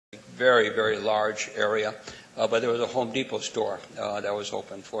very, very large area, but there was a Home Depot store that was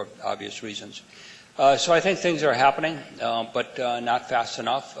open for obvious reasons. So I think things are happening, but not fast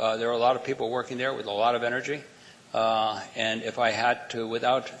enough. There are a lot of people working there with a lot of energy. And if I had to, if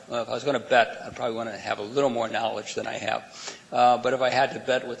I was going to bet, I'd probably want to have a little more knowledge than I have. But if I had to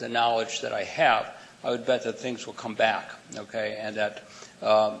bet with the knowledge that I have, I would bet that things will come back, okay, and that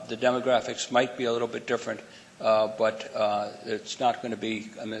the demographics might be a little bit different, but it's not going to be,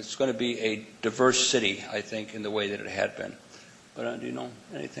 it's going to be a diverse city, I think, in the way that it had been. But do you know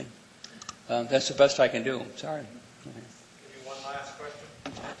anything? That's the best I can do. Sorry. Give you one last question.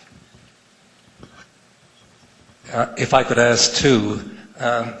 If I could ask two.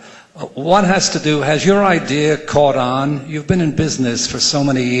 One has to do, has your idea caught on? You've been in business for so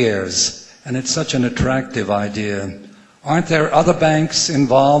many years, and it's such an attractive idea. Aren't there other banks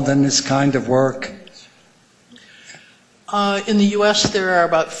involved in this kind of work? In the U.S., there are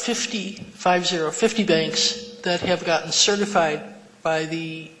about 50 banks that have gotten certified by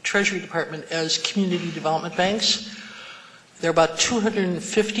the Treasury Department as community development banks. There are about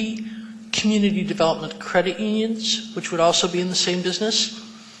 250 community development credit unions, which would also be in the same business.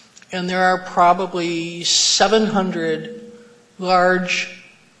 And there are probably 700 large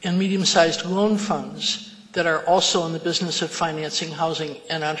and medium-sized loan funds that are also in the business of financing housing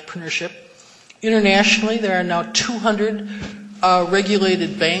and entrepreneurship. Internationally, there are now 200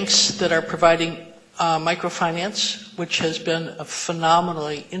 regulated banks that are providing microfinance, which has been a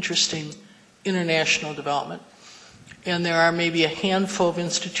phenomenally interesting international development. And there are maybe a handful of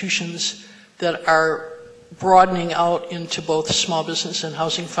institutions that are broadening out into both small business and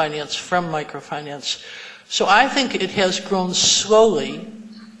housing finance from microfinance. So I think it has grown slowly,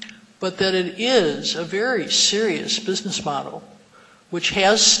 but that it is a very serious business model which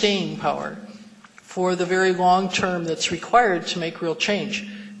has staying power for the very long term that's required to make real change.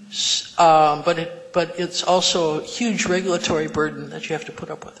 But it's also a huge regulatory burden that you have to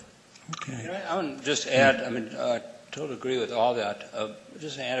put up with. Okay. I want to just add, I totally agree with all that.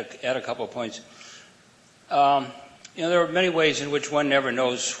 Just add a couple of points. There are many ways in which one never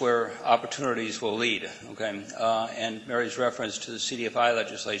knows where opportunities will lead. Okay, and Mary's reference to the CDFI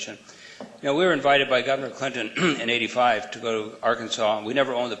legislation. We were invited by Governor Clinton in '85 to go to Arkansas, and we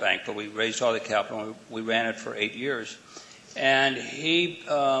never owned the bank, but we raised all the capital, and we ran it for 8 years. And he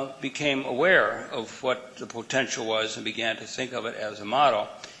became aware of what the potential was and began to think of it as a model.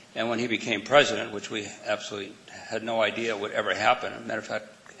 And when he became president, which we absolutely had no idea would ever happen, as a matter of fact,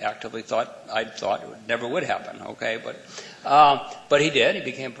 actively I thought it never would happen, okay? But he did. He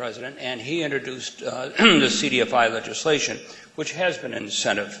became president, and he introduced the CDFI legislation, which has been an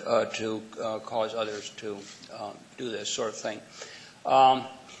incentive to cause others to do this sort of thing.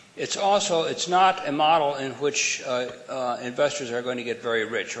 It's not a model in which investors are going to get very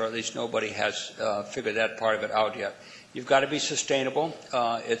rich, or at least nobody has figured that part of it out yet. You've got to be sustainable.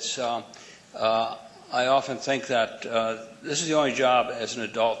 I often think that this is the only job as an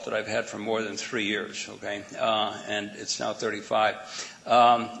adult that I've had for more than 3 years, okay? And it's now 35.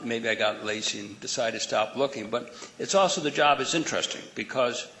 Maybe I got lazy and decided to stop looking, but it's also the job is interesting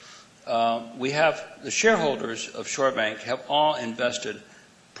because we have the shareholders of ShoreBank have all invested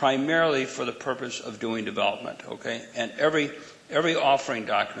primarily for the purpose of doing development, okay? And every offering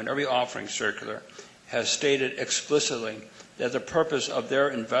document, every offering circular has stated explicitly that the purpose of their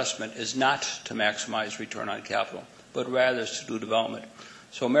investment is not to maximize return on capital, but rather is to do development.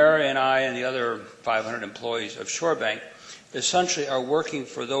 So Mary and I and the other 500 employees of ShoreBank essentially are working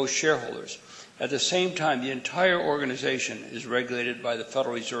for those shareholders. At the same time, the entire organization is regulated by the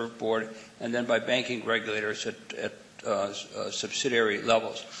Federal Reserve Board and then by banking regulators at subsidiary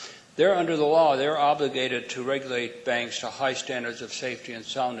levels. They're under the law, they're obligated to regulate banks to high standards of safety and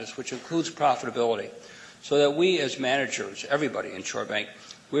soundness, which includes profitability. So that we as managers, everybody in ShoreBank,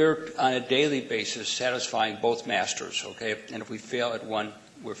 we're on a daily basis satisfying both masters, okay? And if we fail at one,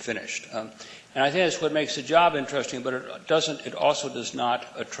 we're finished. And I think that's what makes the job interesting, but it also does not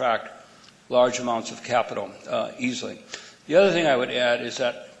attract large amounts of capital easily. The other thing I would add is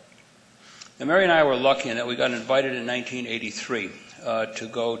that Mary and I were lucky in that we got invited in 1983 to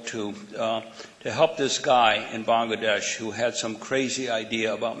go to help this guy in Bangladesh who had some crazy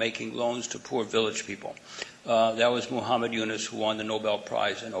idea about making loans to poor village people. That was Muhammad Yunus, who won the Nobel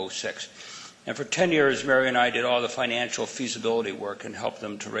Prize in '06. And for 10 years, Mary and I did all the financial feasibility work and helped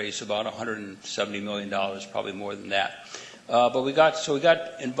them to raise about $170 million, probably more than that. But we got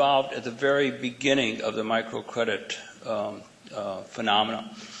involved at the very beginning of the microcredit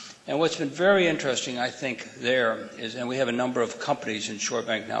phenomena. And what's been very interesting, I think, there is, and we have a number of companies in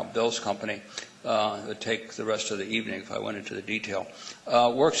ShoreBank now, Bill's company, it would take the rest of the evening if I went into the detail.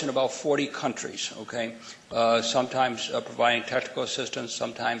 Works in about 40 countries, okay? Sometimes providing technical assistance,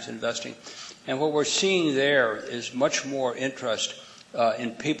 sometimes investing. And what we're seeing there is much more interest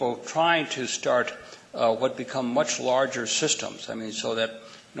in people trying to start what become much larger systems. I mean, so that,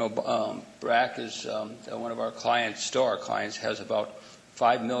 BRAC is one of our clients, still our clients, has about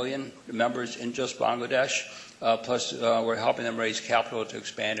 5 million members in just Bangladesh. Plus, we're helping them raise capital to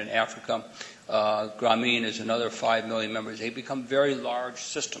expand in Africa. Grameen is another 5 million members. They become very large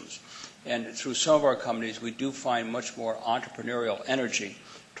systems. And through some of our companies, we do find much more entrepreneurial energy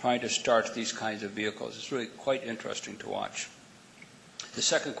trying to start these kinds of vehicles. It's really quite interesting to watch. The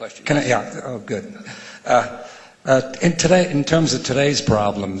second question. Good. In terms of today's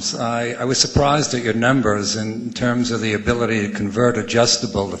problems, I was surprised at your numbers in terms of the ability to convert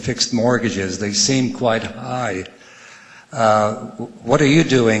adjustable to fixed mortgages. They seem quite high. What are you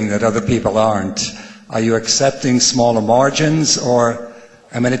doing that other people aren't? Are you accepting smaller margins? Or,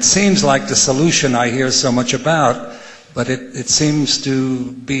 it seems like the solution I hear so much about, but it seems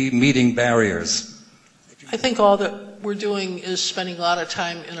to be meeting barriers. I think all that we're doing is spending a lot of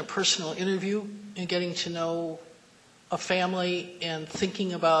time in a personal interview and getting to know a family and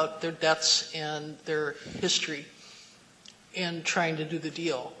thinking about their debts and their history and trying to do the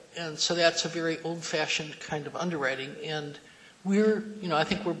deal. And so that's a very old-fashioned kind of underwriting. And I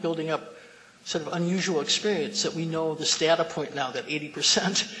think we're building up sort of unusual experience that we know this data point now that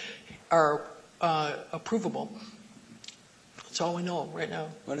 80% are approvable. That's all we know right now.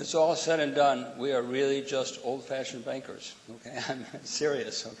 When it's all said and done, we are really just old-fashioned bankers. Okay, I'm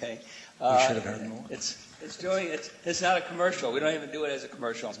serious. Okay, we should have had more. It's not a commercial. We don't even do it as a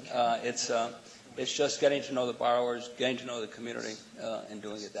commercial. It's just getting to know the borrowers, getting to know the community, and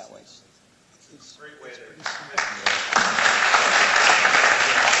doing it that way. It's a great way to.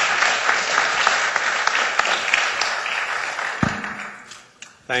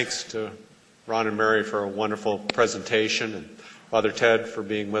 Thanks to Ron and Mary for a wonderful presentation, and Father Ted for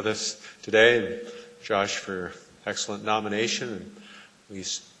being with us today, and Josh for your excellent nomination. And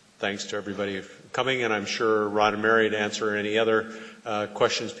thanks to everybody for coming, and I'm sure Ron and Mary to answer any other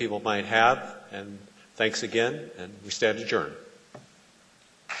questions people might have. And thanks again, and we stand adjourned.